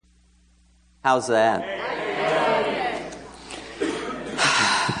How's that?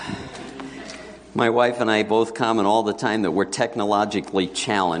 My wife and I both comment all the time that we're technologically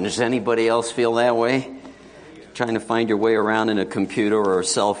challenged. Anybody else feel that way? Trying to find your way around in a computer or a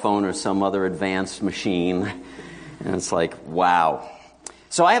cell phone or some other advanced machine. And it's like, wow.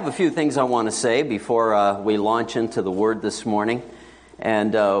 So I have a few things I want to say before we launch into the Word this morning.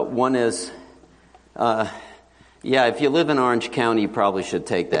 And one is, if you live in Orange County, you probably should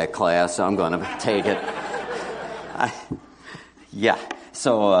take that class. I'm going to take it.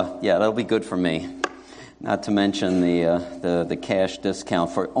 That'll be good for me. Not to mention the cash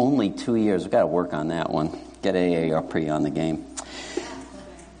discount for only 2 years. We've got to work on that one. Get AARP on the game.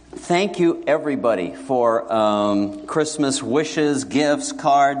 Thank you, everybody, for Christmas wishes, gifts,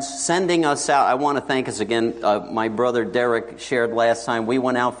 cards, sending us out. I want to thank us again. My brother Derek shared last time. We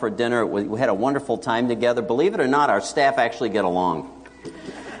went out for dinner. We had a wonderful time together. Believe it or not, our staff actually get along.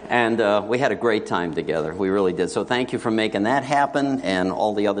 And we had a great time together. We really did. So thank you for making that happen and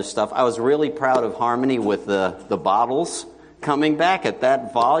all the other stuff. I was really proud of Harmony with the bottles coming back at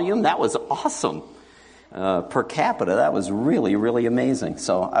that volume. That was awesome. Per capita, that was really, really amazing.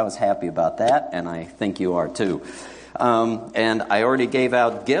 So I was happy about that, and I think you are too. And I already gave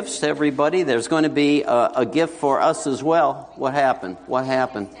out gifts to everybody. There's going to be a gift for us as well. What happened?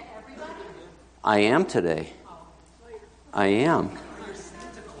 I am today. I am.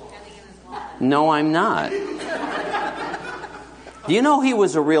 No, I'm not. Do you know he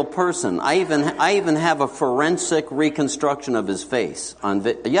was a real person? I even have a forensic reconstruction of his face on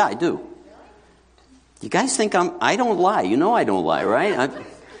yeah, I do. You guys think I don't lie. You know I don't lie, right?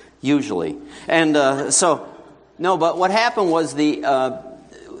 Usually. And but what happened was we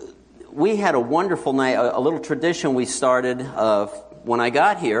had a wonderful night. A little tradition we started when I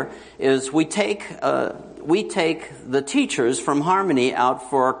got here is we take the teachers from Harmony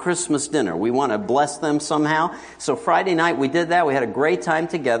out for our Christmas dinner. We want to bless them somehow. So Friday night we did that. We had a great time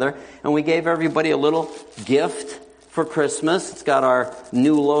together, and we gave everybody a little gift for Christmas. It's got our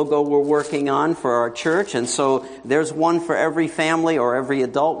new logo we're working on for our church. And so there's one for every family or every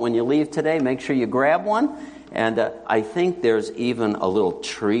adult. When you leave today, make sure you grab one. And I think there's even a little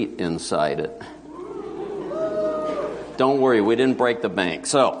treat inside it. Don't worry, we didn't break the bank.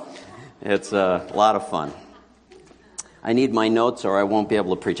 So it's a lot of fun. I need my notes or I won't be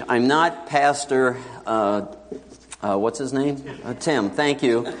able to preach. I'm not Pastor, what's his name? Tim, thank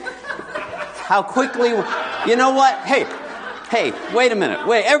you. How quickly... You know what? Hey, wait a minute.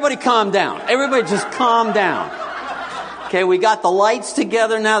 Wait, everybody calm down. Everybody just calm down. Okay, we got the lights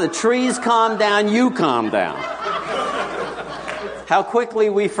together now. The trees calm down. You calm down. How quickly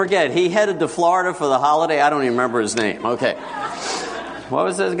we forget. He headed to Florida for the holiday. I don't even remember his name. Okay. What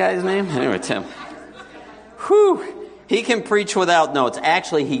was this guy's name? Anyway, Tim. Whew. He can preach without notes.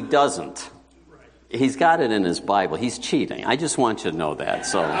 Actually, he doesn't. He's got it in his Bible. He's cheating. I just want you to know that.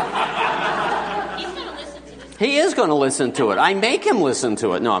 So... He is going to listen to it. I make him listen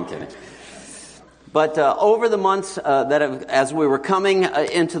to it. No, I'm kidding. But over the months as we were coming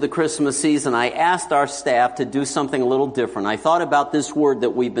into the Christmas season, I asked our staff to do something a little different. I thought about this word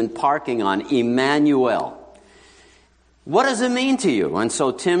that we've been parking on, Immanuel. What does it mean to you? And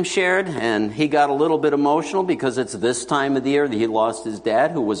so Tim shared, and he got a little bit emotional because it's this time of the year that he lost his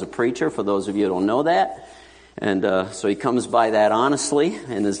dad, who was a preacher, for those of you who don't know that. And so he comes by that honestly,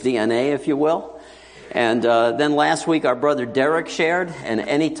 in his DNA, if you will. And then last week our brother Derek shared, and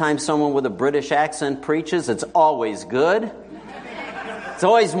anytime someone with a British accent preaches, it's always good. It's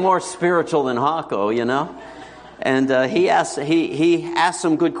always more spiritual than Hawco, you know. And he asked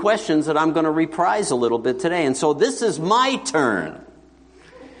some good questions that I'm going to reprise a little bit today. And so this is my turn.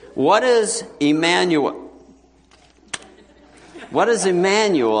 What is Immanuel? What does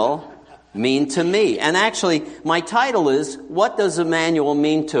Immanuel mean to me? And actually, my title is, what does Immanuel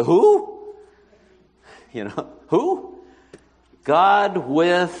mean to who? You know, who? God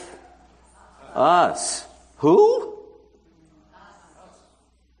with us. Who?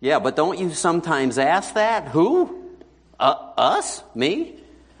 Yeah, but don't you sometimes ask that? Who? Us? Me?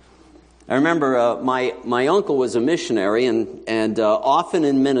 I remember my uncle was a missionary, and often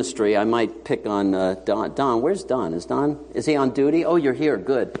in ministry, I might pick on Don. Don, where's Don? Is he on duty? Oh, you're here.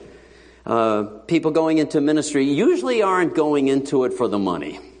 Good. People going into ministry usually aren't going into it for the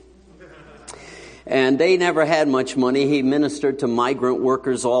money. And they never had much money. He ministered to migrant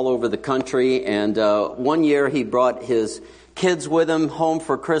workers all over the country. And one year he brought his kids with him home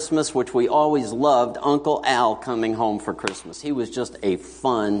for Christmas, which we always loved. Uncle Al coming home for Christmas. He was just a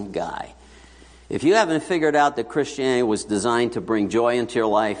fun guy. If you haven't figured out that Christianity was designed to bring joy into your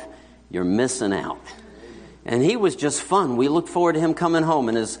life, you're missing out. And he was just fun. We looked forward to him coming home.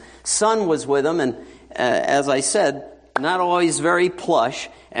 And his son was with him. And as I said, not always very plush.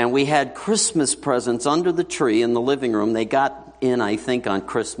 And we had Christmas presents under the tree in the living room. They got in, I think, on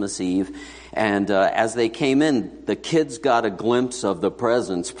Christmas Eve. And as they came in, the kids got a glimpse of the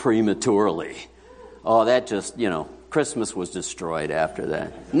presents prematurely. Oh, that just, Christmas was destroyed after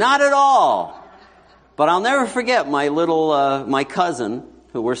that. Not at all. But I'll never forget my cousin,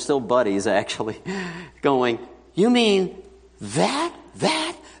 who we're still buddies actually, going, "You mean that,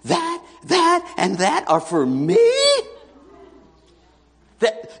 and that are for me?"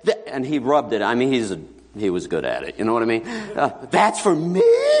 That, and he rubbed it. I mean, he was good at it. You know what I mean? That's for me?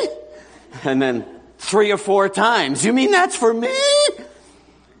 And then 3 or 4 times, "You mean that's for me?"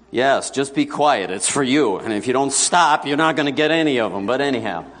 "Yes, just be quiet. It's for you. And if you don't stop, you're not going to get any of them." But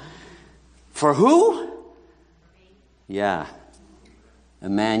anyhow. For who? Yeah.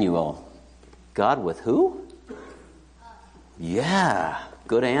 Immanuel. God with who? Yeah.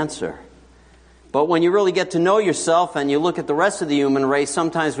 Good answer. But when you really get to know yourself and you look at the rest of the human race,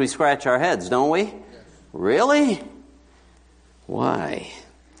 sometimes we scratch our heads, don't we? Yes. Really? Why?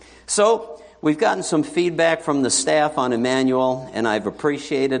 So, we've gotten some feedback from the staff on Immanuel, and I've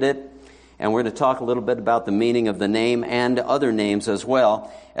appreciated it. And we're going to talk a little bit about the meaning of the name and other names as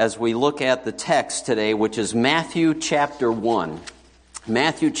well as we look at the text today, which is Matthew chapter 1.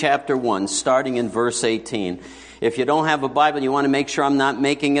 Matthew chapter 1, starting in verse 18. If you don't have a Bible, you want to make sure I'm not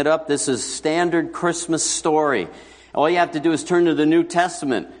making it up. This is standard Christmas story. All you have to do is turn to the New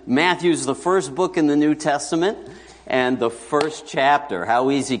Testament. Matthew's the first book in the New Testament and the first chapter. How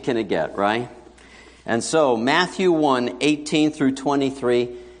easy can it get, right? And so, Matthew 1, 18 through 23,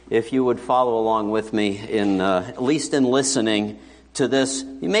 if you would follow along with me, at least in listening to this.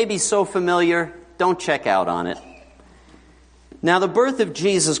 You may be so familiar, don't check out on it. Now the birth of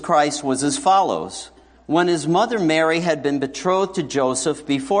Jesus Christ was as follows. When his mother Mary had been betrothed to Joseph,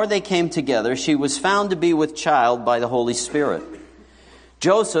 before they came together, she was found to be with child by the Holy Spirit.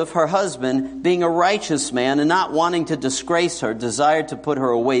 Joseph, her husband, being a righteous man and not wanting to disgrace her, desired to put her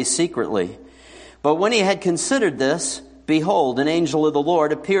away secretly. But when he had considered this, behold, an angel of the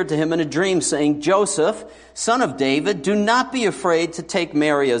Lord appeared to him in a dream, saying, "Joseph, son of David, do not be afraid to take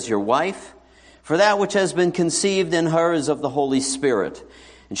Mary as your wife, for that which has been conceived in her is of the Holy Spirit.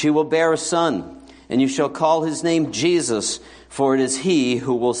 And she will bear a son, and you shall call his name Jesus, for it is he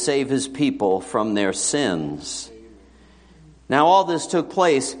who will save his people from their sins." Now all this took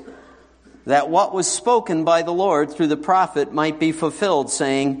place, that what was spoken by the Lord through the prophet might be fulfilled,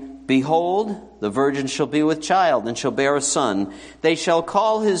 saying, "Behold, the virgin shall be with child, and shall bear a son. They shall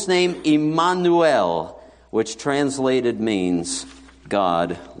call his name Immanuel," which translated means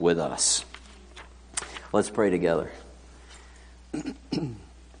God with us. Let's pray together.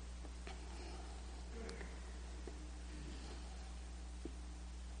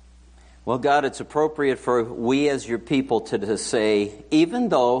 Well, God, it's appropriate for we as your people to say, even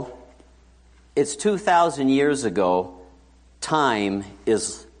though it's 2,000 years ago, time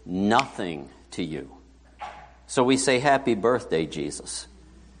is nothing to you. So we say, happy birthday, Jesus.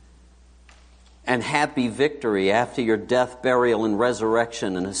 And happy victory after your death, burial, and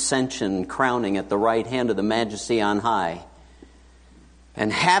resurrection, and ascension, and crowning at the right hand of the Majesty on high.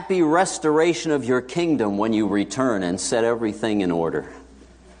 And happy restoration of your kingdom when you return and set everything in order.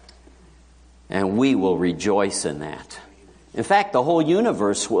 And we will rejoice in that. In fact, the whole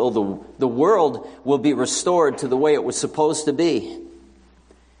universe will, the world will be restored to the way it was supposed to be.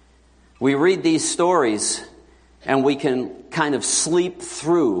 We read these stories and we can kind of sleep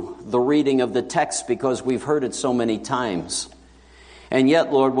through the reading of the text because we've heard it so many times. And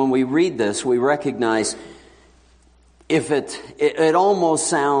yet, Lord, when we read this, we recognize if it almost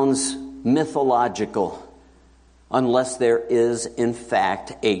sounds mythological unless there is, in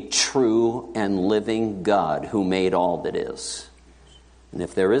fact, a true and living God who made all that is. And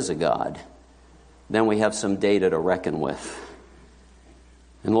if there is a God, then we have some data to reckon with.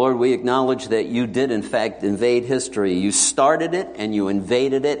 And Lord, we acknowledge that you did, in fact, invade history. You started it, and you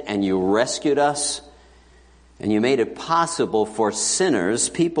invaded it, and you rescued us. And you made it possible for sinners,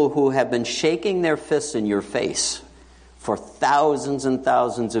 people who have been shaking their fists in your face for thousands and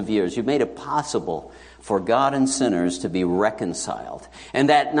thousands of years. You made it possible for God and sinners to be reconciled. And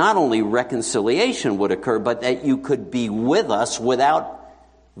that not only reconciliation would occur, but that you could be with us without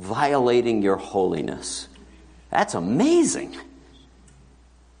violating your holiness. That's amazing.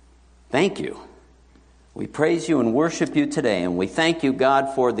 Thank you. We praise you and worship you today. And we thank you,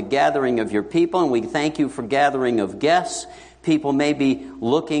 God, for the gathering of your people. And we thank you for gathering of guests. People may be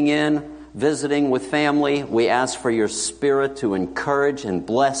looking in, visiting with family. We ask for your Spirit to encourage and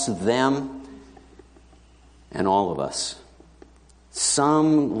bless them. and all of us.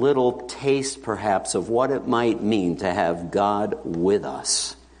 Some little taste, perhaps, of what it might mean to have God with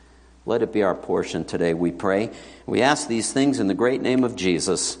us. Let it be our portion today, we pray. We ask these things in the great name of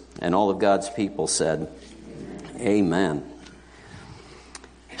Jesus, and all of God's people said, Amen.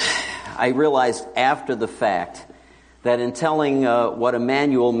 I realized after the fact that in telling what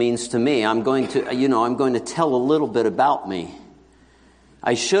Immanuel means to me, I'm going to tell a little bit about me.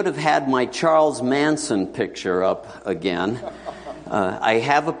 I should have had my Charles Manson picture up again. I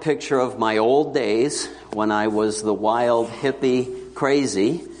have a picture of my old days when I was the wild hippie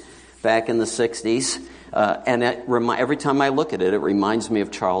crazy back in the 60s. And every time I look at it, it reminds me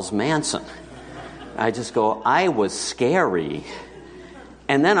of Charles Manson. I just go, I was scary.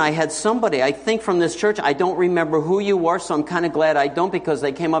 And then I had somebody, I think from this church, I don't remember who you were, so I'm kind of glad I don't, because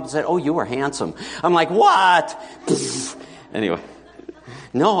they came up and said, oh, you were handsome. I'm like, what? Anyway,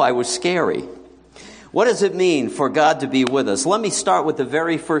 no, I was scary. What does it mean for God to be with us? Let me start with the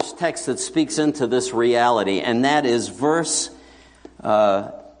very first text that speaks into this reality, and that is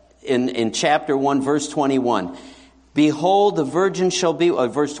in chapter 1, verse 21. Behold, the virgin shall be,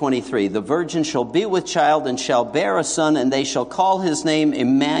 verse 23, the virgin shall be with child and shall bear a son, and they shall call his name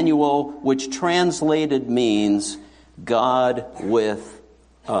Immanuel, which translated means God with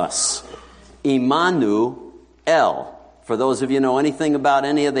us. Immanuel. For those of you who know anything about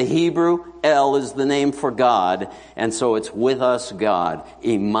any of the Hebrew, El is the name for God, and so it's with us, God.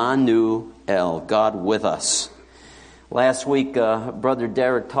 Immanuel, God with us. Last week, Brother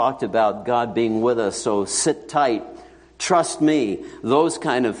Derek talked about God being with us, so sit tight, trust me, those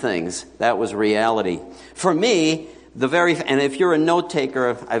kind of things. That was reality. For me, and if you're a note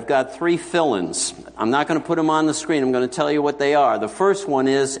taker, I've got 3 fill-ins. I'm not going to put them on the screen. I'm going to tell you what they are. The first one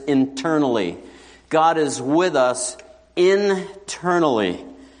is internally. God is with us internally,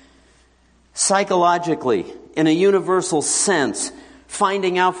 psychologically, in a universal sense,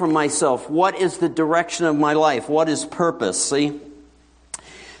 finding out for myself what is the direction of my life, what is purpose, see?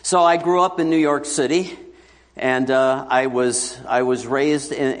 So I grew up in New York City, and I was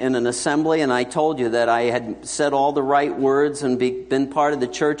raised in an assembly, and I told you that I had said all the right words and been part of the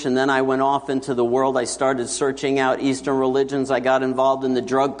church, and then I went off into the world. I started searching out Eastern religions. I got involved in the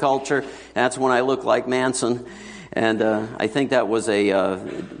drug culture. That's when I looked like Manson. And I think that was a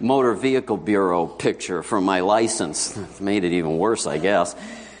Motor Vehicle Bureau picture from my license. Made it even worse, I guess.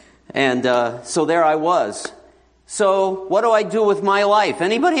 And so there I was. So what do I do with my life?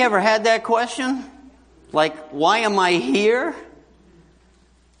 Anybody ever had that question? Like, why am I here?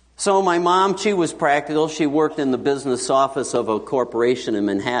 So my mom, she was practical. She worked in the business office of a corporation in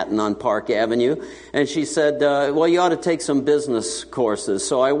Manhattan on Park Avenue. And she said, well, you ought to take some business courses.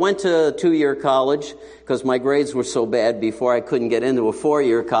 So I went to a 2-year college because my grades were so bad before I couldn't get into a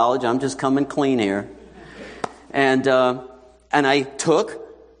 4-year college. I'm just coming clean here. And I took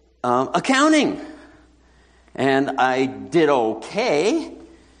accounting. And I did okay.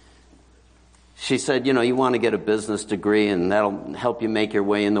 She said, you want to get a business degree and that'll help you make your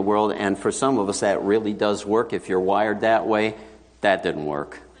way in the world. And for some of us, that really does work. If you're wired that way, that didn't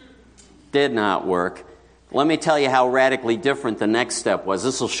work. Did not work. Let me tell you how radically different the next step was.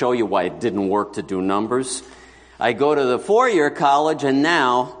 This will show you why it didn't work to do numbers. I go to the 4-year college and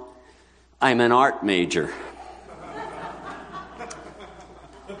now I'm an art major.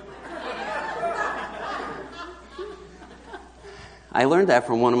 I learned that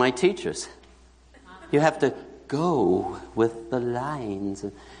from one of my teachers. You have to go with the lines.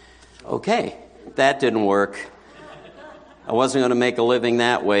 Okay, that didn't work. I wasn't going to make a living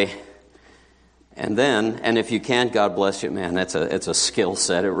that way. And if you can't, God bless you, man, it's a skill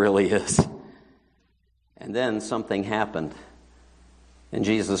set, it really is. And then something happened. And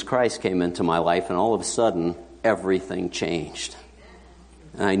Jesus Christ came into my life, and all of a sudden, everything changed.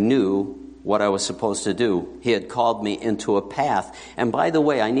 And I knew what I was supposed to do. He had called me into a path. And by the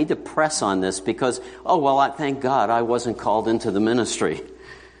way, I need to press on this because, thank God I wasn't called into the ministry.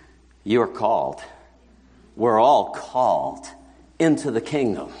 You're called. We're all called into the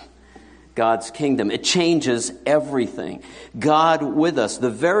kingdom. God's kingdom. It changes everything. God with us. The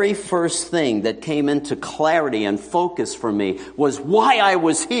very first thing that came into clarity and focus for me was why I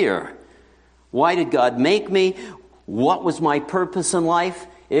was here. Why did God make me? What was my purpose in life?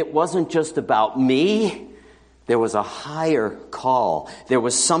 It wasn't just about me. There was a higher call. There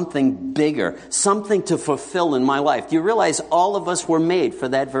was something bigger, something to fulfill in my life. Do you realize all of us were made for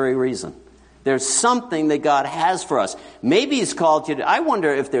that very reason? There's something that God has for us. Maybe He's called you to... I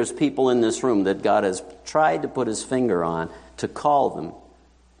wonder if there's people in this room that God has tried to put His finger on to call them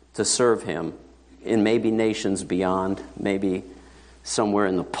to serve Him in maybe nations beyond, maybe somewhere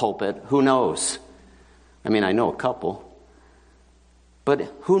in the pulpit. Who knows? I mean, I know a couple. But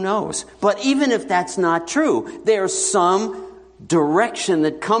who knows? But even if that's not true, there's some direction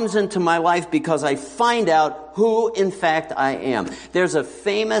that comes into my life because I find out who, in fact, I am. There's a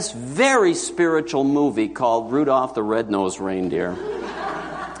famous, very spiritual movie called Rudolph the Red-Nosed Reindeer.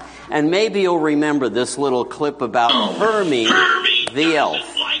 And maybe you'll remember this little clip about Hermie the elf.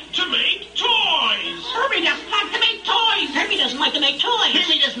 Like to make toys. Herbie doesn't like to make toys. Herbie doesn't like to make toys.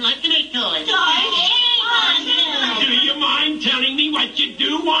 Herbie doesn't like to make toys. Do you mind telling me what you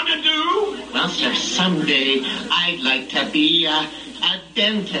do want to do? Well, sir, someday I'd like to be a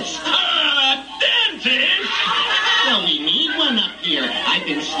dentist. A dentist? Well, we need one up here. I've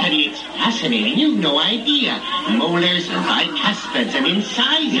been studying. It's fascinating. You've no idea. Molars and bicuspids and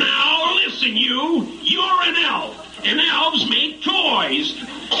incisors. Now listen, you're an elf. And elves make toys.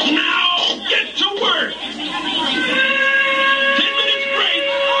 Now get to work. 10 minutes break.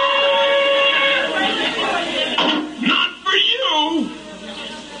 Not for you.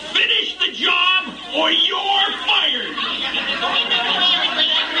 Finish the job or you're fired.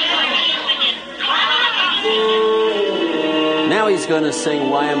 Now he's going to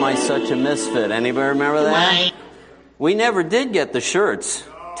sing, Why Am I Such a Misfit? Anybody remember that? Why? We never did get the shirts,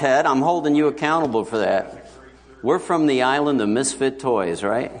 Ted. I'm holding you accountable for that. We're from the island of misfit toys,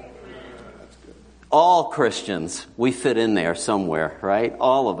 right? All Christians, we fit in there somewhere, right?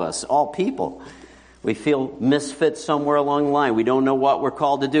 All of us, all people. We feel misfit somewhere along the line. We don't know what we're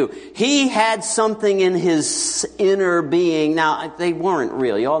called to do. He had something in his inner being. Now, they weren't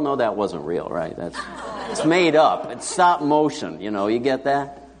real. You all know that wasn't real, right? It's made up. It's stop motion. You get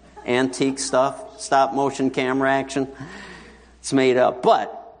that? Antique stuff, stop motion camera action. It's made up.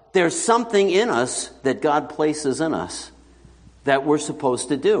 But there's something in us that God places in us that we're supposed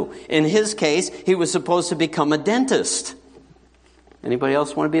to do. In his case, he was supposed to become a dentist. Anybody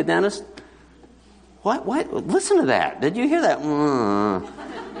else want to be a dentist? What? Listen to that. Did you hear that?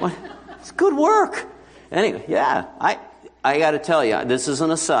 What? It's good work. Anyway, yeah. I got to tell you, this is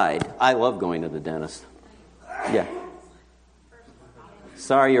an aside. I love going to the dentist. Yeah.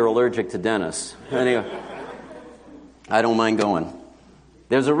 Sorry you're allergic to dentists. Anyway, I don't mind going.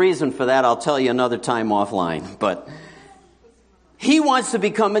 There's a reason for that. I'll tell you another time offline. But he wants to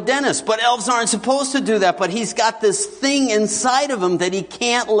become a dentist. But elves aren't supposed to do that. But he's got this thing inside of him that he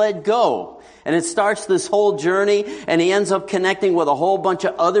can't let go. And it starts this whole journey. And he ends up connecting with a whole bunch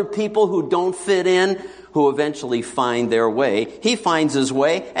of other people who don't fit in, who eventually find their way. He finds his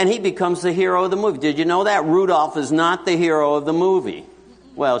way, and he becomes the hero of the movie. Did you know that? Rudolph is not the hero of the movie.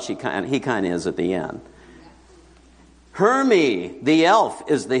 Well, he kind of is at the end. Hermie, the elf,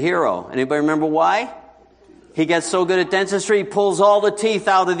 is the hero. Anybody remember why? He gets so good at dentistry, he pulls all the teeth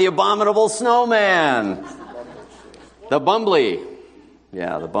out of the abominable snowman. The Bumbly.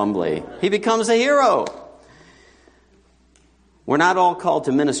 Yeah, the Bumbly. He becomes a hero. We're not all called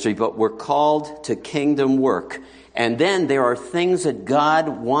to ministry, but we're called to kingdom work. And then there are things that God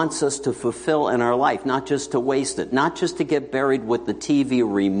wants us to fulfill in our life, not just to waste it, not just to get buried with the TV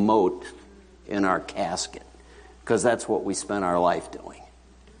remote in our casket, because that's what we spend our life doing.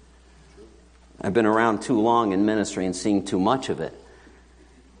 I've been around too long in ministry and seen too much of it.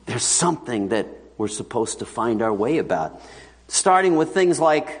 There's something that we're supposed to find our way about. Starting with things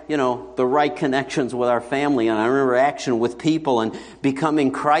like, the right connections with our family and our interaction with people and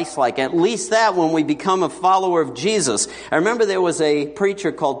becoming Christ-like. At least that when we become a follower of Jesus. I remember there was a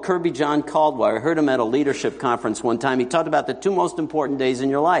preacher called Kirby John Caldwell. I heard him at a leadership conference one time. He talked about the two most important days in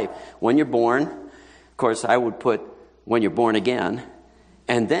your life. When you're born. Of course, I would put when you're born again.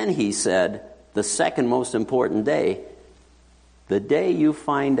 And then he said, the second most important day, the day you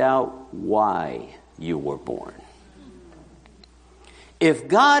find out why you were born. If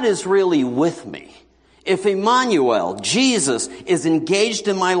God is really with me, if Immanuel, Jesus, is engaged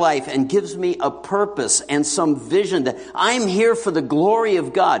in my life and gives me a purpose and some vision that I'm here for the glory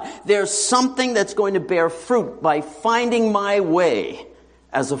of God, there's something that's going to bear fruit by finding my way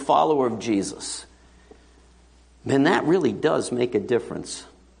as a follower of Jesus. And that really does make a difference.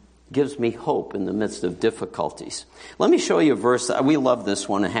 Gives me hope in the midst of difficulties. Let me show you a verse. We love this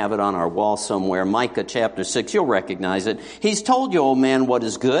one and have it on our wall somewhere. Micah chapter 6. You'll recognize it. He's told you, O man, what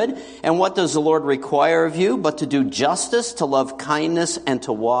is good. And what does the Lord require of you? But to do justice, to love kindness, and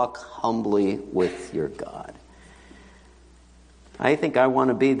to walk humbly with your God. I think I want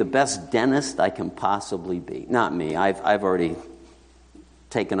to be the best dentist I can possibly be. Not me. I've already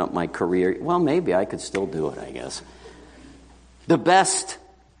taken up my career. Well, maybe I could still do it, I guess. The best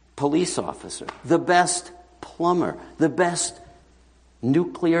police officer, the best plumber, the best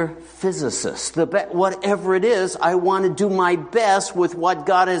nuclear physicist. Whatever it is, I want to do my best with what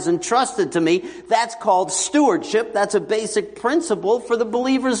God has entrusted to me. That's called stewardship. That's a basic principle for the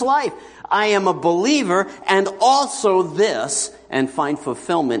believer's life. I am a believer and also this, and find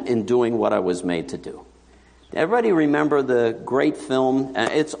fulfillment in doing what I was made to do. Everybody remember the great film?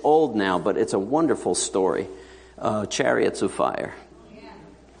 It's old now, but it's a wonderful story. Chariots of Fire.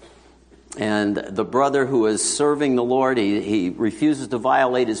 And the brother who is serving the Lord, he refuses to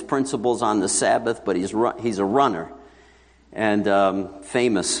violate his principles on the Sabbath, but he's a runner. And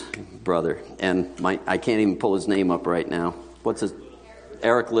famous brother. And I can't even pull his name up right now.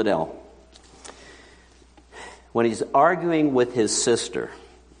 Eric Liddell. When he's arguing with his sister,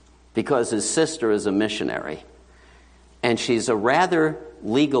 because his sister is a missionary, and she's a rather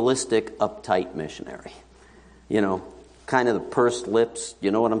legalistic, uptight missionary. You know, kind of the pursed lips.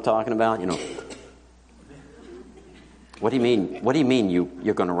 You know what I'm talking about? You know. What do you mean? What do you mean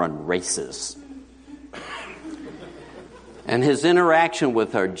you're going to run races? And his interaction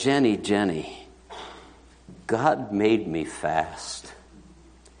with her, Jenny, God made me fast.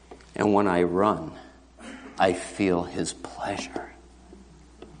 And when I run, I feel His pleasure.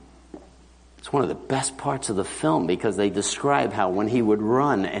 It's one of the best parts of the film because they describe how when he would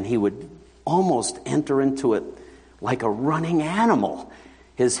run and he would almost enter into it like a running animal,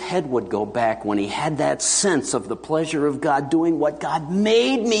 his head would go back when he had that sense of the pleasure of God doing what God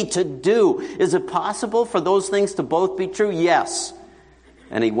made me to do. Is it possible for those things to both be true? Yes.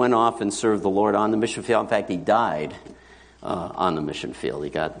 And he went off and served the Lord on the mission field. In fact, he died on the mission field.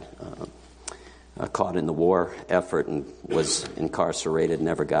 He got caught in the war effort and was incarcerated,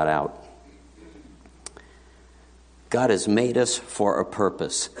 never got out. God has made us for a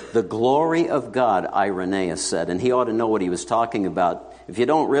purpose. The glory of God, Irenaeus said, and he ought to know what he was talking about. If you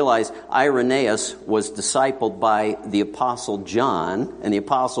don't realize, Irenaeus was discipled by the Apostle John, and the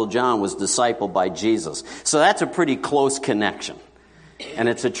Apostle John was discipled by Jesus. So that's a pretty close connection. And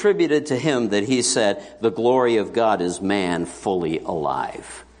it's attributed to him that he said, the glory of God is man fully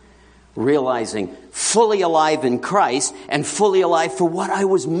alive. Realizing fully alive in Christ and fully alive for what I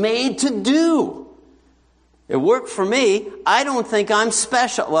was made to do. It worked for me. I don't think I'm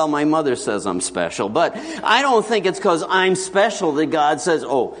special. Well, my mother says I'm special, but I don't think it's because I'm special that God says,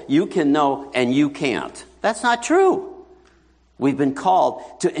 oh, you can know and you can't. That's not true. We've been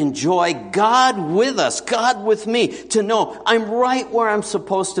called to enjoy God with us, God with me, to know I'm right where I'm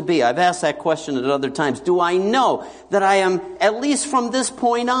supposed to be. I've asked that question at other times. Do I know that I am, at least from this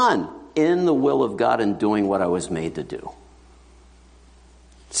point on, in the will of God and doing what I was made to do?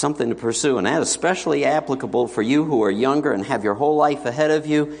 Something to pursue, and that is especially applicable for you who are younger and have your whole life ahead of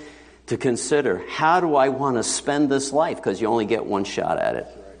you, to consider, how do I want to spend this life? Because you only get one shot at it.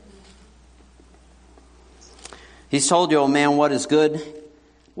 He's told you, oh man, what is good?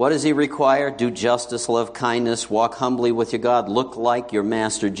 What does he require? Do justice, love kindness, walk humbly with your God, look like your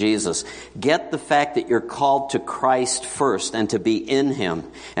Master Jesus. Get the fact that you're called to Christ first and to be in Him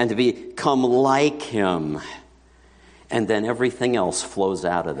and to become like Him. And then everything else flows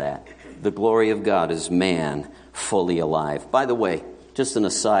out of that. The glory of God is man fully alive. By the way, just an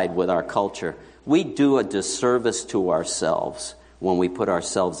aside with our culture, we do a disservice to ourselves when we put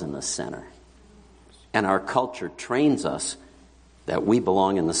ourselves in the center. And our culture trains us that we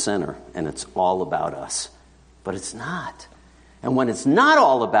belong in the center and it's all about us. But it's not. And when it's not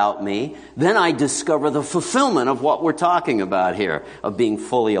all about me, then I discover the fulfillment of what we're talking about here, of being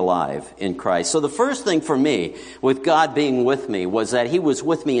fully alive in Christ. So the first thing for me, with God being with me, was that He was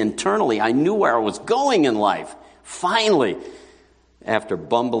with me internally. I knew where I was going in life. Finally, after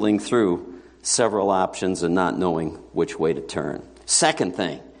bumbling through several options and not knowing which way to turn. Second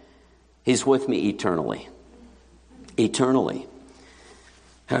thing, He's with me eternally. Eternally.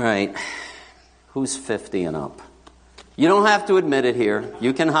 All right, who's 50 and up? You don't have to admit it here.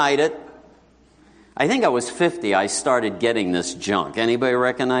 You can hide it. I think I was 50, I started getting this junk. Anybody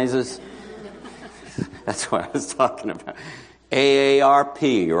recognize this? That's what I was talking about.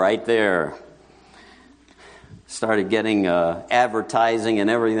 AARP, right there. Started getting advertising and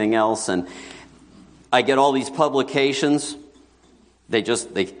everything else, and I get all these publications.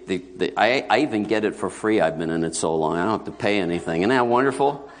 I even get it for free. I've been in it so long. I don't have to pay anything. Isn't that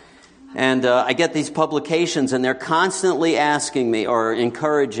wonderful? And I get these publications, and they're constantly asking me or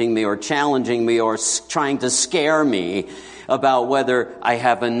encouraging me or challenging me or trying to scare me about whether I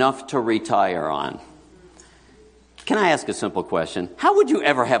have enough to retire on. Can I ask a simple question? How would you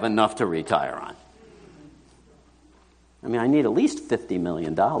ever have enough to retire on? I mean, I need at least $50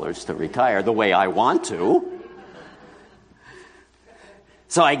 million to retire the way I want to.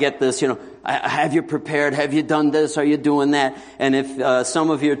 So I get this, have you prepared? Have you done this? Are you doing that? And if some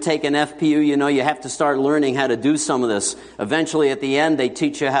of you are taking FPU, you have to start learning how to do some of this. Eventually, at the end, they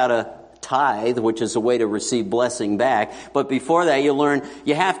teach you how to tithe, which is a way to receive blessing back. But before that, you learn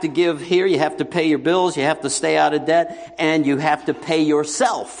you have to give here, you have to pay your bills, you have to stay out of debt, and you have to pay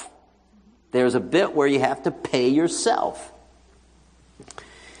yourself. There's a bit where you have to pay yourself.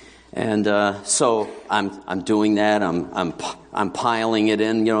 And so I'm doing that. I'm piling it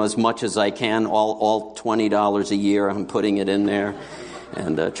in, as much as I can. All $20 a year, I'm putting it in there,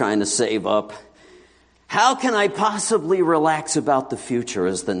 and trying to save up. How can I possibly relax about the future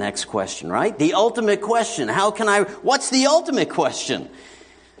is the next question, right? The ultimate question. What's the ultimate question?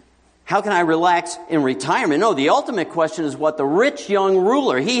 How can I relax in retirement? No, the ultimate question is what the rich young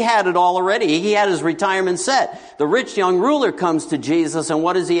ruler, he had it all already. He had his retirement set. The rich young ruler comes to Jesus, and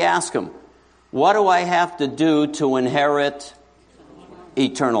what does he ask him? What do I have to do to inherit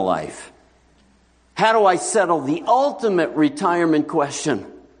eternal life? How do I settle the ultimate retirement question?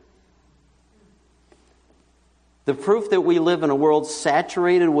 The proof that we live in a world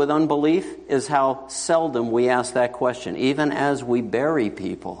saturated with unbelief is how seldom we ask that question, even as we bury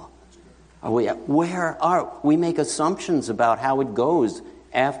people. We make assumptions about how it goes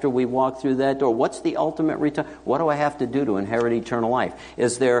after we walk through that door. What's the ultimate return? What do I have to do to inherit eternal life?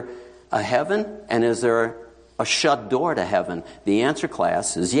 Is there a heaven, and is there a shut door to heaven? The answer,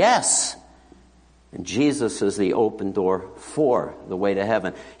 class, is yes. And Jesus is the open door for the way to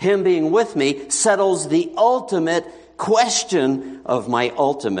heaven. Him being with me settles the ultimate question of my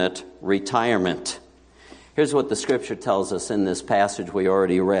ultimate retirement. Here's what the Scripture tells us in this passage we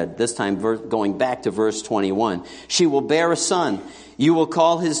already read. This time going back to verse 21. She will bear a son. You will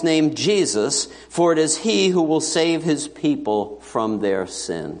call his name Jesus, for it is he who will save his people from their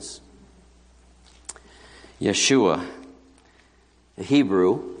sins. Yeshua, the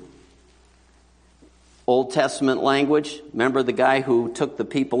Hebrew, Old Testament language. Remember the guy who took the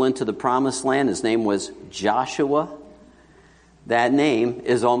people into the promised land? His name was Joshua. That name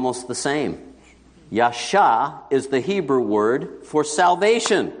is almost the same. Yasha is the Hebrew word for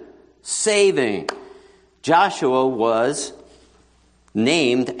salvation, saving. Joshua was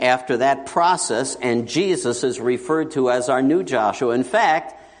named after that process, and Jesus is referred to as our new Joshua. In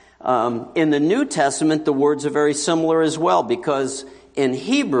fact, in the New Testament, the words are very similar as well, because in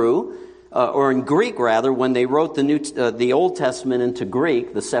Hebrew, or in Greek rather, when they wrote the Old Testament into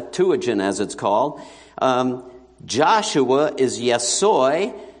Greek, the Septuagint as it's called, Joshua is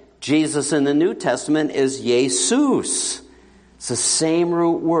Yesoi. Jesus in the New Testament is Jesus. It's the same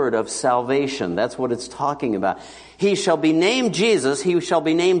root word of salvation. That's what it's talking about. He shall be named Jesus. He shall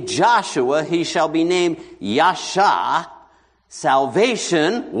be named Joshua. He shall be named Yasha.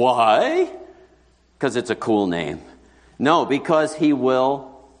 Salvation. Why? Because it's a cool name. No, because he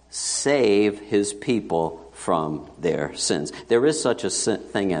will save his people from their sins. There is such a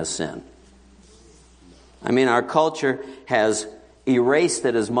thing as sin. I mean, our culture has erased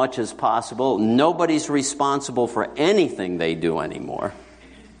it as much as possible. Nobody's responsible for anything they do anymore.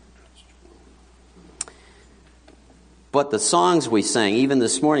 But the songs we sang, even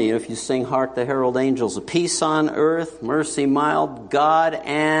this morning, if you sing Hark the Herald Angels, peace on earth, mercy mild, God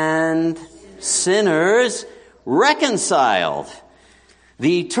and sinners reconciled.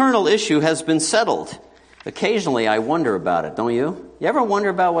 The eternal issue has been settled. Occasionally I wonder about it, don't you? You ever wonder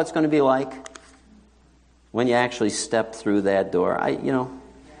about what's going to be like when you actually step through that door?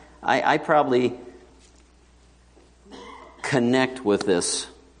 I probably connect with this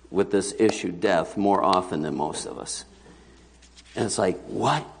issue, death, more often than most of us. And it's like,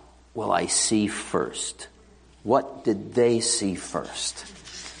 what will I see first? What did they see first?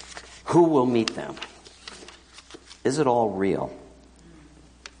 Who will meet them? Is it all real?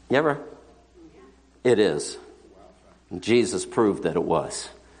 You ever? It is. And Jesus proved that it was.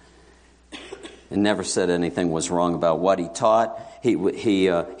 And never said anything was wrong about what he taught. He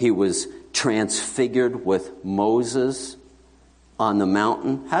was transfigured with Moses on the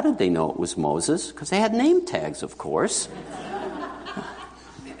mountain. How did they know it was Moses? Because they had name tags, of course.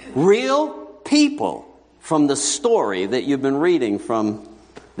 Real people from the story that you've been reading from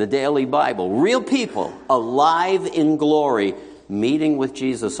the Daily Bible. Real people alive in glory, meeting with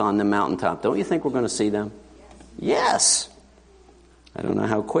Jesus on the mountaintop. Don't you think we're going to see them? Yes. I don't know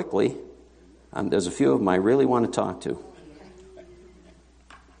how quickly. There's a few of them I really want to talk to.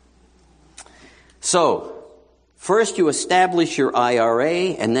 So, first you establish your IRA,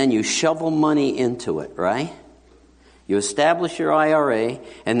 and then you shovel money into it, right? You establish your IRA,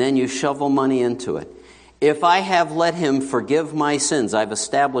 and then you shovel money into it. If I have let him forgive my sins, I've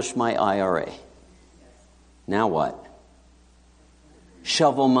established my IRA. Now what?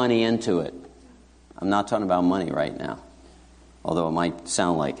 shovel money into it. I'm not talking about money right now, although it might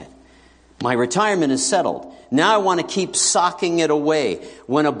sound like it. My retirement is settled. Now I want to keep socking it away.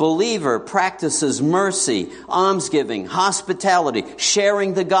 When a believer practices mercy, almsgiving, hospitality,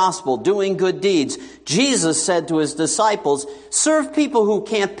 sharing the gospel, doing good deeds, Jesus said to his disciples, serve people who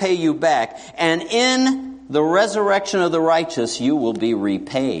can't pay you back, and in the resurrection of the righteous you will be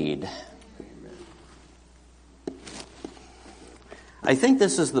repaid. I think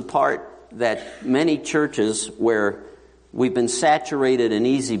this is the part that many churches where we've been saturated in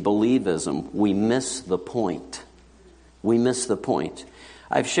easy believism, we miss the point. We miss the point.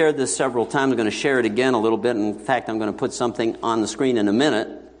 I've shared this several times. I'm going to share it again a little bit. In fact, I'm going to put something on the screen in a minute.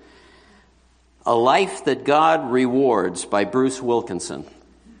 A Life That God Rewards by Bruce Wilkinson.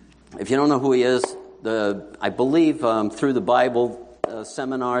 If you don't know who he is, I believe through the Bible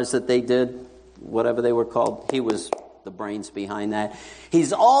seminars that they did, whatever they were called, he was the brains behind that.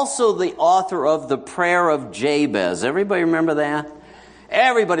 He's also the author of The Prayer of Jabez. Everybody remember that?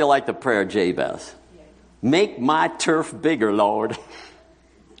 Everybody liked the Prayer of Jabez. Make my turf bigger, Lord.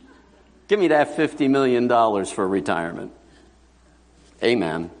 Give me that $50 million for retirement.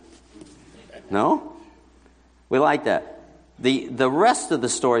 Amen. No? We like that. The rest of the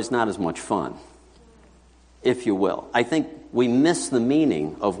story is not as much fun, if you will. I think we miss the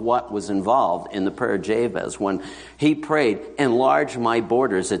meaning of what was involved in the prayer of Jabez. When he prayed, enlarge my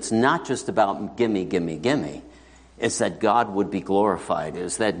borders, it's not just about gimme, gimme, gimme. It's that God would be glorified.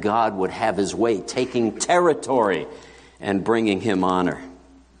 It's that God would have his way, taking territory and bringing him honor.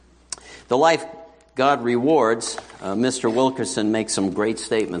 The Life God Rewards, Mr. Wilkerson makes some great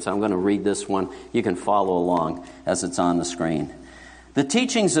statements. I'm going to read this one. You can follow along as it's on the screen. The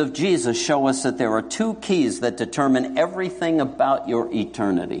teachings of Jesus show us that there are two keys that determine everything about your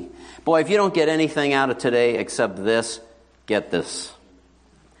eternity. Boy, if you don't get anything out of today except this, get this.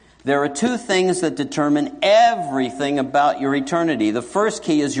 There are two things that determine everything about your eternity. The first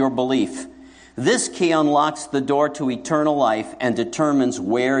key is your belief. This key unlocks the door to eternal life and determines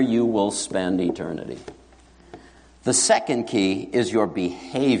where you will spend eternity. The second key is your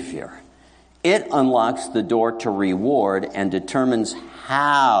behavior. It unlocks the door to reward and determines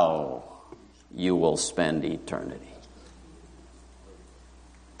how you will spend eternity.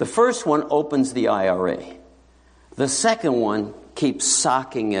 The first one opens the IRA. The second one keeps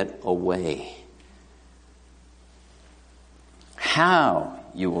socking it away. How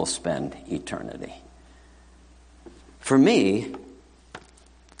you will spend eternity. For me,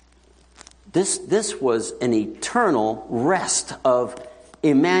 this was an eternal rest of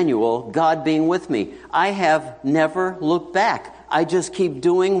Immanuel, God being with me. I have never looked back. I just keep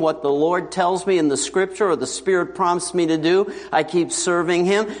doing what the Lord tells me in the Scripture or the Spirit prompts me to do. I keep serving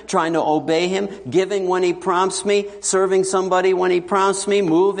Him, trying to obey Him, giving when He prompts me, serving somebody when He prompts me,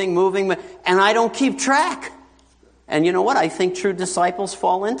 moving, and I don't keep track. And you know what? I think true disciples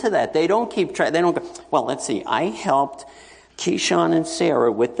fall into that. They don't keep track. They don't go, well, let's see, I helped Keyshawn and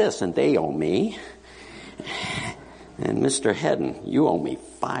Sarah with this, and they owe me. And Mr. Hedden, you owe me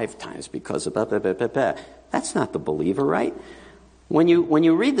 5 times because of that. That's not the believer, right? When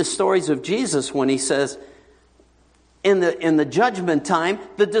you read the stories of Jesus, when he says, in the judgment time,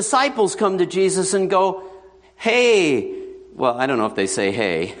 the disciples come to Jesus and go, hey, well, I don't know if they say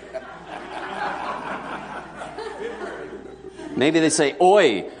hey. Maybe they say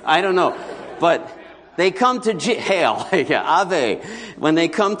oi, I don't know. But they come to hail, yeah, ave. When they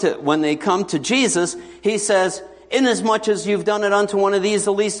come to Jesus, he says, inasmuch as you've done it unto one of these,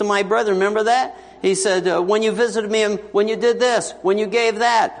 the least of my brethren. Remember that? He said, when you visited me, and when you did this, when you gave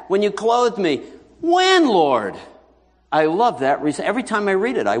that, when you clothed me. When, Lord? I love that. Every time I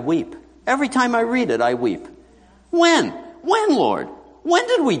read it, I weep. Every time I read it, I weep. When? When, Lord? When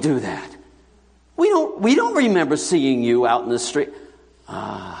did we do that? We don't remember seeing you out in the street.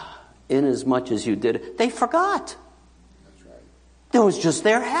 Inasmuch as you did it. They forgot. That's right. It was just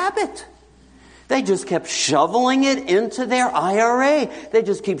their habit. They just kept shoveling it into their IRA. They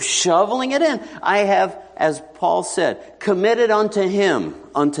just keep shoveling it in. I have, as Paul said, committed unto him,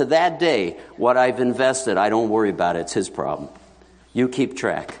 unto that day, what I've invested. I don't worry about it. It's his problem. You keep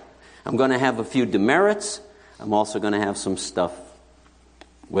track. I'm going to have a few demerits. I'm also going to have some stuff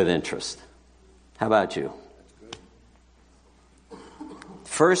with interest. How about you?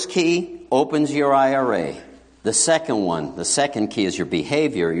 First key opens your IRA. The second key is your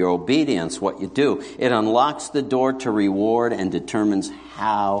behavior, your obedience, what you do. It unlocks the door to reward and determines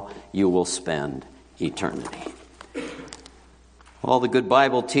how you will spend eternity. All the good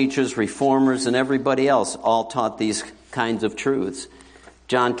Bible teachers, reformers, and everybody else all taught these kinds of truths.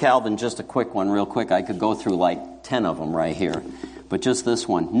 John Calvin, just a quick one real quick. I could go through like 10 of them right here. But just this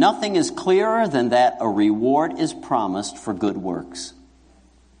one. Nothing is clearer than that a reward is promised for good works.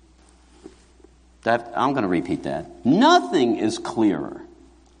 I'm going to repeat that. Nothing is clearer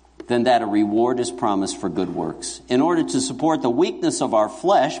than that a reward is promised for good works. In order to support the weakness of our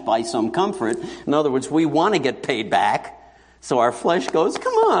flesh by some comfort, in other words, we want to get paid back, so our flesh goes,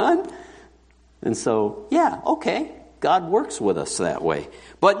 come on. And so, yeah, okay, God works with us that way.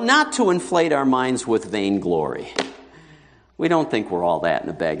 But not to inflate our minds with vainglory. We don't think we're all that in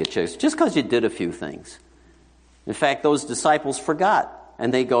a bag of chips, just because you did a few things. In fact, those disciples forgot,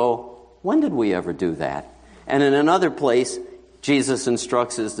 and they go, when did we ever do that? And in another place, Jesus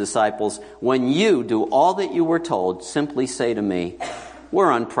instructs his disciples, when you do all that you were told, simply say to me, we're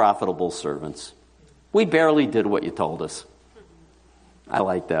unprofitable servants. We barely did what you told us. I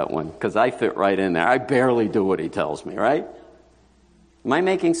like that one, because I fit right in there. I barely do what he tells me, right? Am I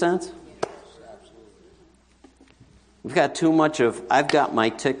making sense? We've got too much of, I've got my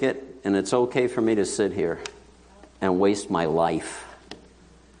ticket, and it's okay for me to sit here and waste my life.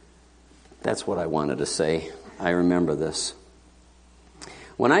 That's what I wanted to say. I remember this.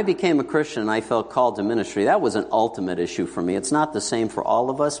 When I became a Christian and I felt called to ministry, that was an ultimate issue for me. It's not the same for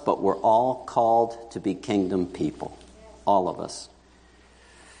all of us, but we're all called to be kingdom people. All of us.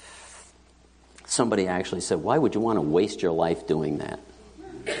 Somebody actually said, why would you want to waste your life doing that?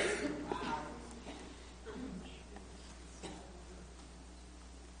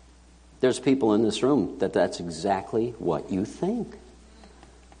 There's people in this room that's exactly what you think.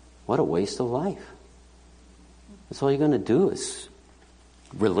 What a waste of life. That's all you're going to do is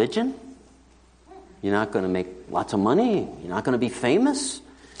religion. You're not going to make lots of money. You're not going to be famous.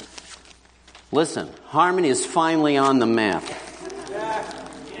 Listen, Harmony is finally on the map.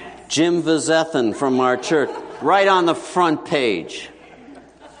 Jim Vizethan from our church, right on the front page.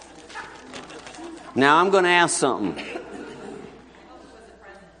 Now I'm going to ask something.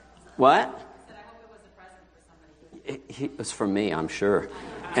 What? It was for me, I'm sure.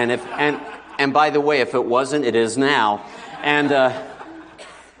 And by the way, if it wasn't, it is now. And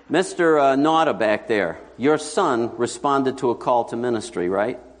Mr. Nauta back there, your son responded to a call to ministry,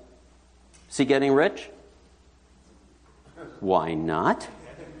 right? Is he getting rich? Why not?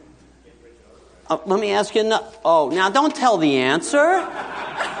 Let me ask you. Now don't tell the answer.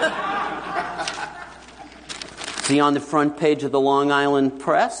 Is he on the front page of the Long Island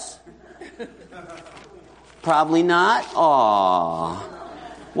Press? Probably not. Aw.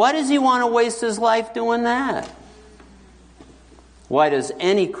 Why does he want to waste his life doing that? Why does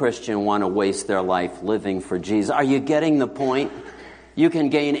any Christian want to waste their life living for Jesus? Are you getting the point? You can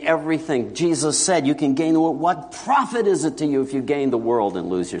gain everything. Jesus said you can gain the world. What profit is it to you if you gain the world and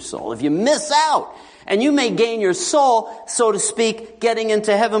lose your soul? If you miss out, and you may gain your soul, so to speak, getting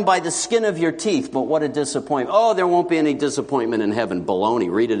into heaven by the skin of your teeth. But what a disappointment. Oh, there won't be any disappointment in heaven.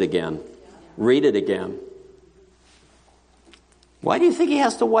 Baloney. Read it again. Read it again. Why do you think he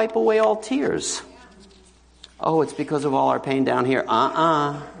has to wipe away all tears? Oh, it's because of all our pain down here.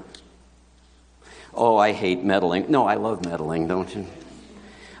 Oh, I hate meddling. No, I love meddling, don't you?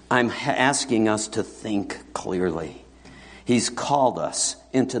 I'm asking us to think clearly. He's called us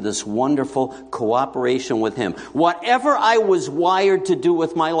into this wonderful cooperation with him. Whatever I was wired to do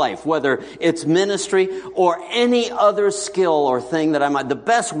with my life, whether it's ministry or any other skill or thing that I'm the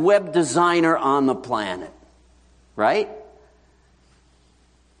best web designer on the planet, right?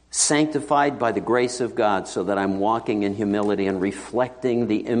 Sanctified by the grace of God so that I'm walking in humility and reflecting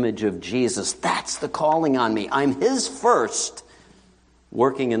the image of Jesus. That's the calling on me. I'm his first,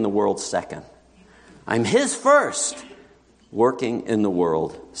 working in the world second. I'm his first, working in the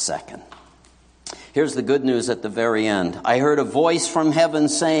world second. Here's the good news at the very end. I heard a voice from heaven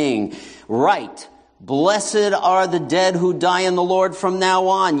saying, "Write, blessed are the dead who die in the Lord from now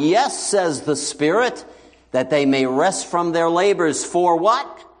on. Yes, says the Spirit, that they may rest from their labors. For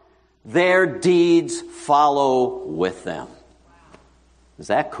what? Their deeds follow with them." Is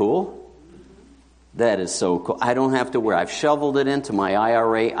that cool? That is so cool. I don't have to worry. I've shoveled it into my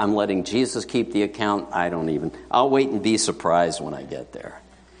IRA. I'm letting Jesus keep the account. I'll wait and be surprised when I get there.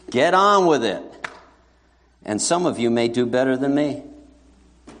 Get on with it. And some of you may do better than me.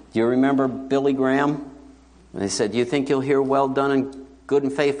 Do you remember Billy Graham? They said, "Do you think you'll hear 'Well done and good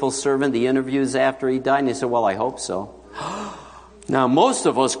and faithful servant,' the interviews after he died?" And he said, "Well, I hope so." Now, most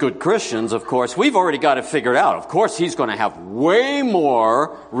of us good Christians, of course, we've already got it figured out. Of course, he's going to have way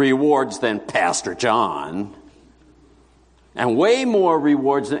more rewards than Pastor John. And way more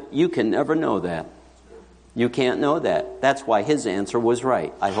rewards than... You can never know that. You can't know that. That's why his answer was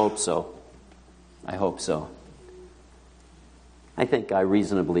right. I hope so. I hope so. I think I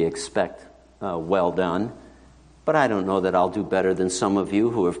reasonably expect well done. But But I don't know that I'll do better than some of you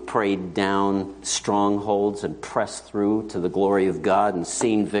who have prayed down strongholds and pressed through to the glory of God and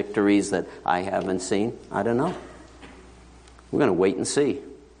seen victories that I haven't seen. I don't know. We're going to wait and see.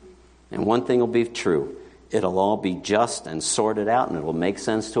 And one thing will be true. It'll all be just and sorted out, and it'll make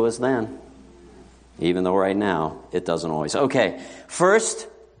sense to us then. Even though right now, it doesn't always. Okay, first,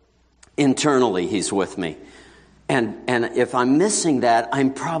 internally, he's with me. And if I'm missing that,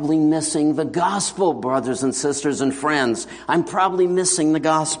 I'm probably missing the gospel, brothers and sisters and friends. I'm probably missing the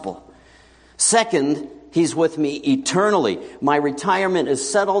gospel. Second, he's with me eternally. My retirement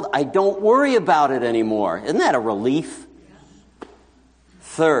is settled. I don't worry about it anymore. Isn't that a relief?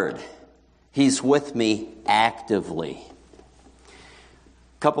 Third, he's with me actively.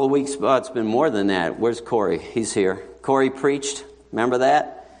 A couple of weeks, it's been more than that. Where's Corey? He's here. Corey preached. Remember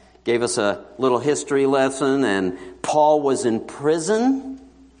that? Gave us a little history lesson, and Paul was in prison.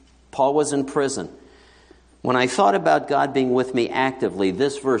 Paul was in prison. When I thought about God being with me actively,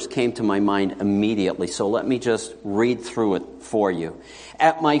 this verse came to my mind immediately. So let me just read through it for you.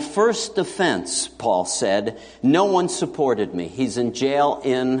 At my first defense, Paul said, no one supported me. He's in jail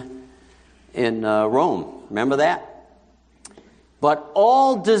in Rome. Remember that? But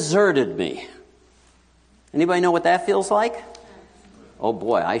all deserted me. Anybody know what that feels like? Oh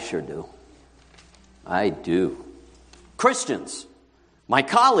boy, I sure do. I do. Christians, my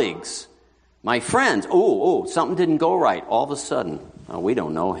colleagues, my friends. Oh, something didn't go right. All of a sudden, we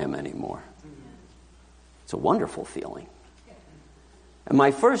don't know him anymore. It's a wonderful feeling. And my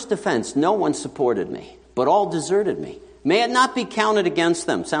first defense, no one supported me, but all deserted me. May it not be counted against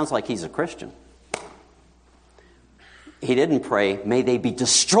them. Sounds like he's a Christian. He didn't pray, may they be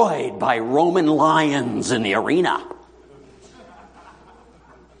destroyed by Roman lions in the arena.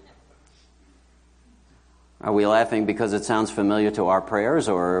 Are we laughing because it sounds familiar to our prayers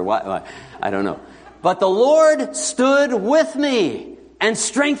or what? I don't know. But the Lord stood with me and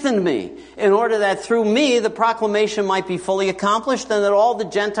strengthened me in order that through me the proclamation might be fully accomplished and that all the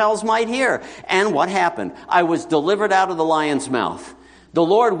Gentiles might hear. And what happened? I was delivered out of the lion's mouth. The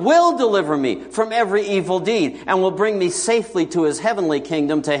Lord will deliver me from every evil deed and will bring me safely to his heavenly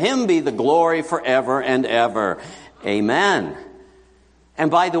kingdom. To him be the glory forever and ever. Amen. And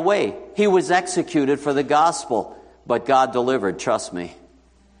by the way, he was executed for the gospel, but God delivered, trust me.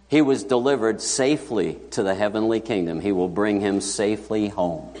 He was delivered safely to the heavenly kingdom. He will bring him safely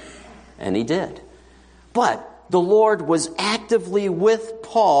home. And he did. But the Lord was actively with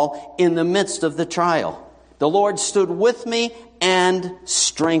Paul in the midst of the trial. The Lord stood with me and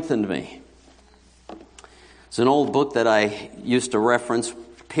strengthened me. It's an old book that I used to reference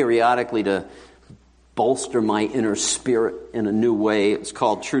periodically to bolster my inner spirit in a new way. It's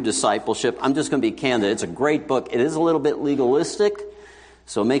called True Discipleship. I'm just going to be candid. It's a great book. It is a little bit legalistic,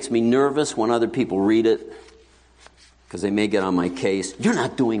 so it makes me nervous when other people read it because they may get on my case. You're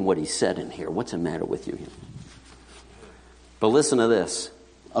not doing what he said in here. What's the matter with you? But listen to this.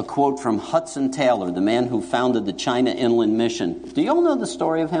 A quote from Hudson Taylor, the man who founded the China Inland Mission. Do you all know the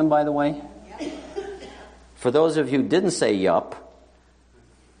story of him, by the way? For those of you who didn't say yup,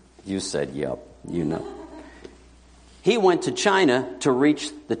 you said yup. You know. He went to China to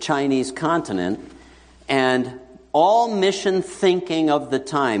reach the Chinese continent, and all mission thinking of the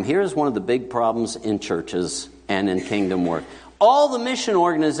time. Here's one of the big problems in churches and in kingdom work. All the mission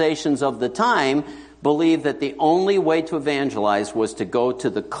organizations of the time believed that the only way to evangelize was to go to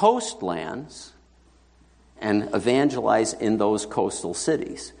the coastlands and evangelize in those coastal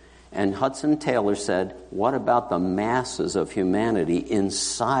cities. And Hudson Taylor said, what about the masses of humanity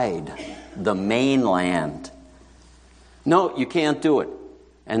inside the mainland? No, you can't do it.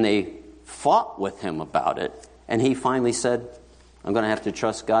 And they fought with him about it. And he finally said, I'm going to have to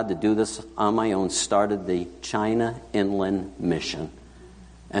trust God to do this on my own. Started the China Inland Mission.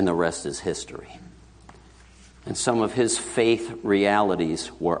 And the rest is history. And some of his faith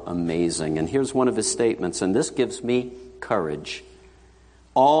realities were amazing. And here's one of his statements, and this gives me courage.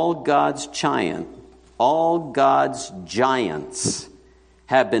 All God's giants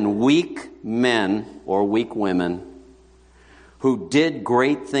have been weak men or weak women who did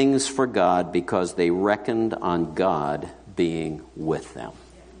great things for God because they reckoned on God being with them.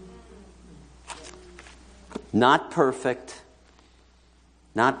 Not perfect,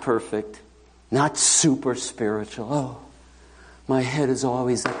 not super spiritual. Oh, my head is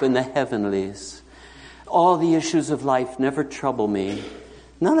always up in the heavenlies. All the issues of life never trouble me.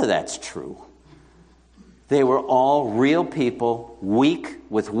 None of that's true. They were all real people, weak,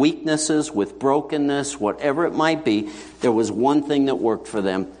 with weaknesses, with brokenness, whatever it might be. There was one thing that worked for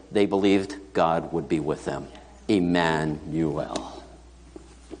them. They believed God would be with them. Immanuel.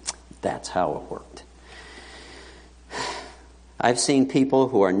 That's how it worked. I've seen people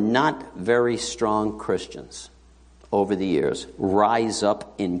who are not very strong Christians over the years rise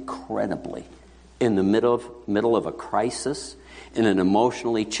up incredibly in the middle of a crisis, in an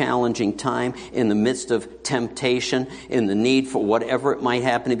emotionally challenging time, in the midst of temptation, in the need for whatever it might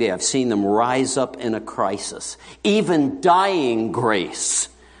happen to be. I've seen them rise up in a crisis. Even dying grace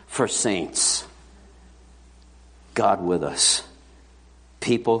for saints. God with us.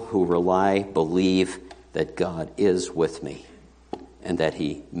 People who believe that God is with me and that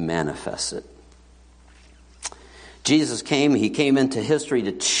He manifests it. Jesus came, He came into history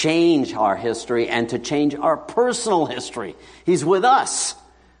to change our history and to change our personal history. He's with us,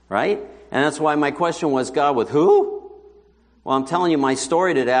 right? And that's why my question was, God with who? Well, I'm telling you my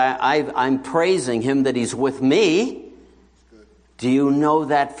story today. I'm praising Him that He's with me. Do you know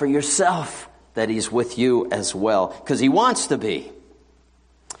that for yourself, that He's with you as well? Because He wants to be.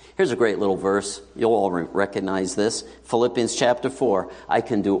 Here's a great little verse. You'll all recognize this. Philippians chapter 4. I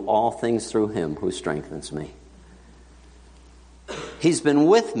can do all things through Him who strengthens me. He's been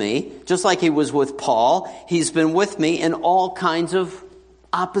with me, just like He was with Paul. He's been with me in all kinds of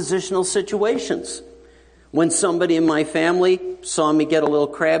oppositional situations. When somebody in my family saw me get a little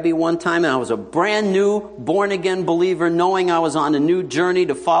crabby one time, and I was a brand new, born-again believer, knowing I was on a new journey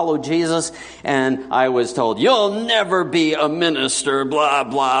to follow Jesus, and I was told, you'll never be a minister, blah,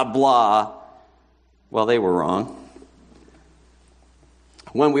 blah, blah. Well, they were wrong.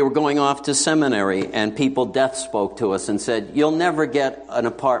 When we were going off to seminary and people death spoke to us and said, you'll never get an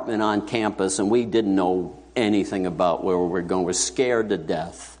apartment on campus, and we didn't know anything about where we were going. We're scared to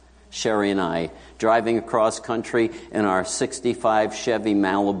death, Sherry and I, driving across country in our 65 Chevy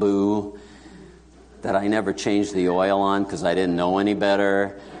Malibu that I never changed the oil on because I didn't know any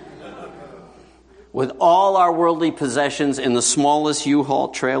better. With all our worldly possessions in the smallest U-Haul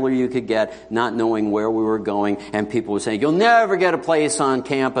trailer you could get, not knowing where we were going, and people were saying, you'll never get a place on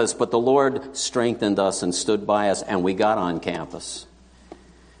campus, but the Lord strengthened us and stood by us, and we got on campus.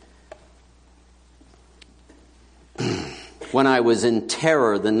 When I was in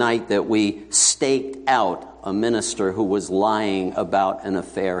terror the night that we staked out a minister who was lying about an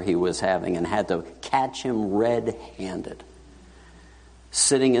affair he was having and had to catch him red-handed.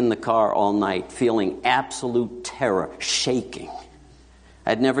 Sitting in the car all night, feeling absolute terror, shaking.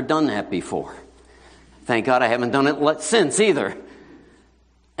 I'd never done that before. Thank God I haven't done it since either.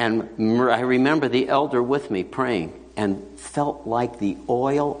 And I remember the elder with me praying and felt like the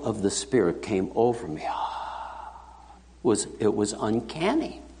oil of the Spirit came over me. It was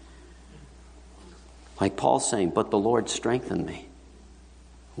uncanny. Like Paul saying, but the Lord strengthened me.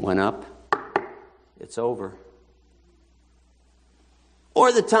 Went up, it's over.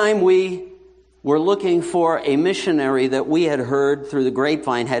 Or the time we were looking for a missionary that we had heard through the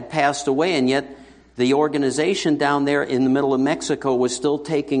grapevine had passed away, and yet the organization down there in the middle of Mexico was still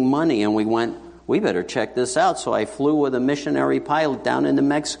taking money, and we went, we better check this out. So I flew with a missionary pilot down into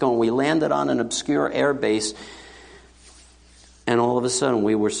Mexico, and we landed on an obscure air base, and all of a sudden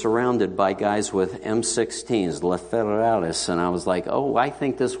we were surrounded by guys with M16s, La Federales, and I was like, oh, I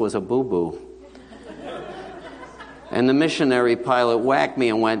think this was a boo-boo. And the missionary pilot whacked me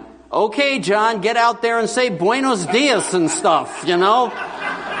and went, okay, John, get out there and say buenos dias and stuff, you know?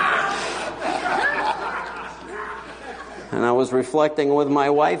 And I was reflecting with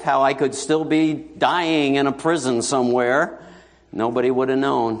my wife how I could still be dying in a prison somewhere. Nobody would have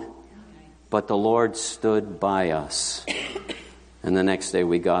known. But the Lord stood by us. And the next day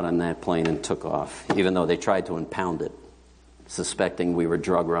we got on that plane and took off, even though they tried to impound it, suspecting we were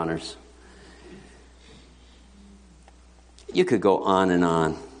drug runners. You could go on,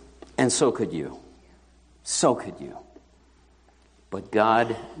 and so could you. So could you. But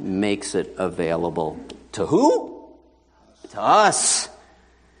God makes it available to who? To us.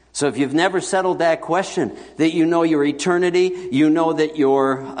 So if you've never settled that question, that you know your eternity, you know that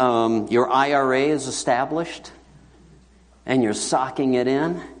your IRA is established, and you're socking it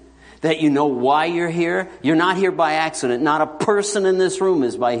in, that you know why you're here. You're not here by accident. Not a person in this room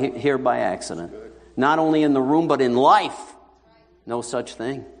is here by accident. Not only in the room, but in life. No such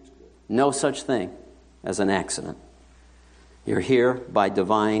thing. No such thing as an accident. You're here by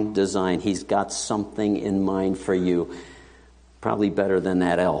divine design. He's got something in mind for you. Probably better than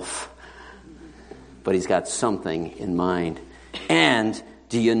that elf. But He's got something in mind. And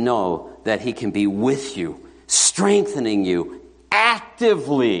do you know that He can be with you, strengthening you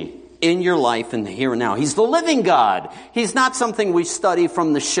actively in your life in the here and now. He's the living God. He's not something we study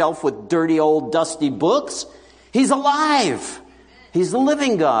from the shelf with dirty old dusty books. He's alive. He's the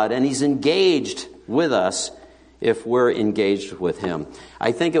living God, and He's engaged with us if we're engaged with him.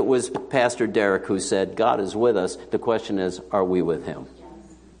 I think it was Pastor Derek who said, God is with us. The question is, are we with him?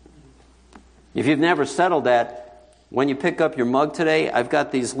 If you've never settled that, when you pick up your mug today, I've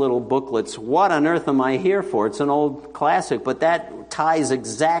got these little booklets. What on earth am I here for? It's an old classic, but that ties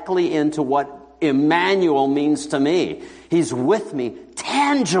exactly into what Immanuel means to me. He's with me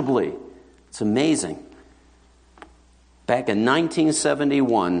tangibly. It's amazing. Back in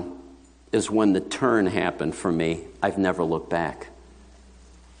 1971 is when the turn happened for me. I've never looked back.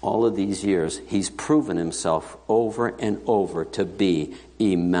 All of these years, he's proven himself over and over to be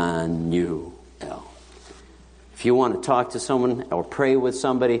Immanuel. If you want to talk to someone or pray with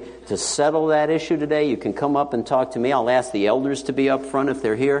somebody to settle that issue today, you can come up and talk to me. I'll ask the elders to be up front if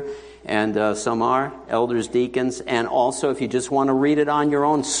they're here. And some are, elders, deacons. And also, if you just want to read it on your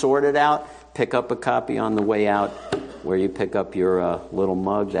own, sort it out, pick up a copy on the way out where you pick up your little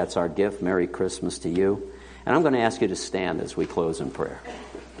mug. That's our gift. Merry Christmas to you. And I'm going to ask you to stand as we close in prayer.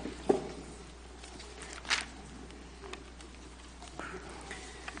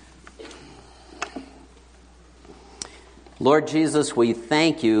 Lord Jesus, we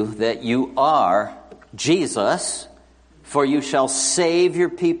thank you that you are Jesus, for you shall save your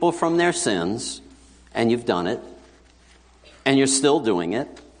people from their sins, and you've done it, and you're still doing it.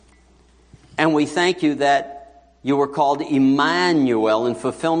 And we thank you that you were called Immanuel in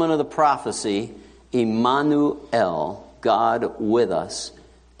fulfillment of the prophecy, Immanuel, God with us,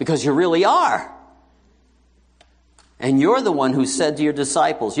 because you really are. And you're the one who said to your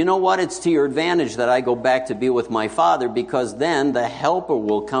disciples, you know what, it's to your advantage that I go back to be with my Father, because then the Helper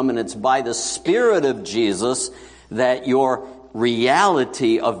will come, and it's by the Spirit of Jesus that your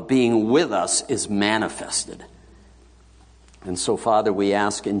reality of being with us is manifested. And so, Father, we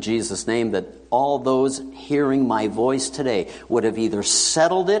ask in Jesus' name that all those hearing my voice today would have either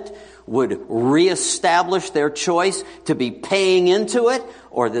settled it, would reestablish their choice to be paying into it,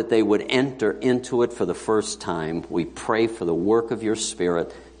 or that they would enter into it for the first time. We pray for the work of your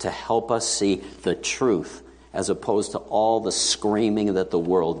Spirit to help us see the truth as opposed to all the screaming that the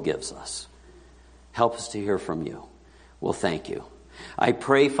world gives us. Help us to hear from you. Well, thank you. I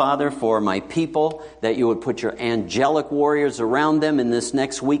pray, Father, for my people, that you would put your angelic warriors around them in this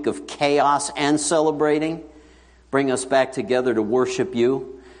next week of chaos and celebrating. Bring us back together to worship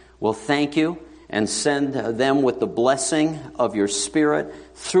you. Well, thank you, and send them with the blessing of your Spirit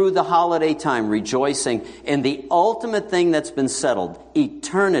through the holiday time, rejoicing in the ultimate thing that's been settled.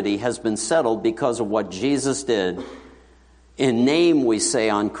 Eternity has been settled because of what Jesus did. In name, we say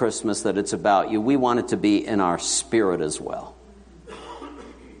on Christmas that it's about you. We want it to be in our spirit as well.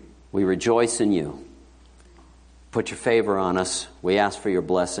 We rejoice in you. Put your favor on us. We ask for your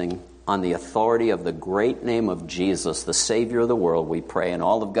blessing. On the authority of the great name of Jesus, the Savior of the world, we pray. And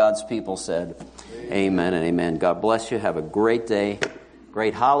all of God's people said, amen and amen. God bless you. Have a great day,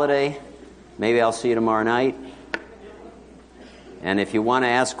 great holiday. Maybe I'll see you tomorrow night. And if you want to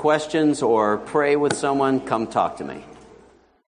ask questions or pray with someone, come talk to me.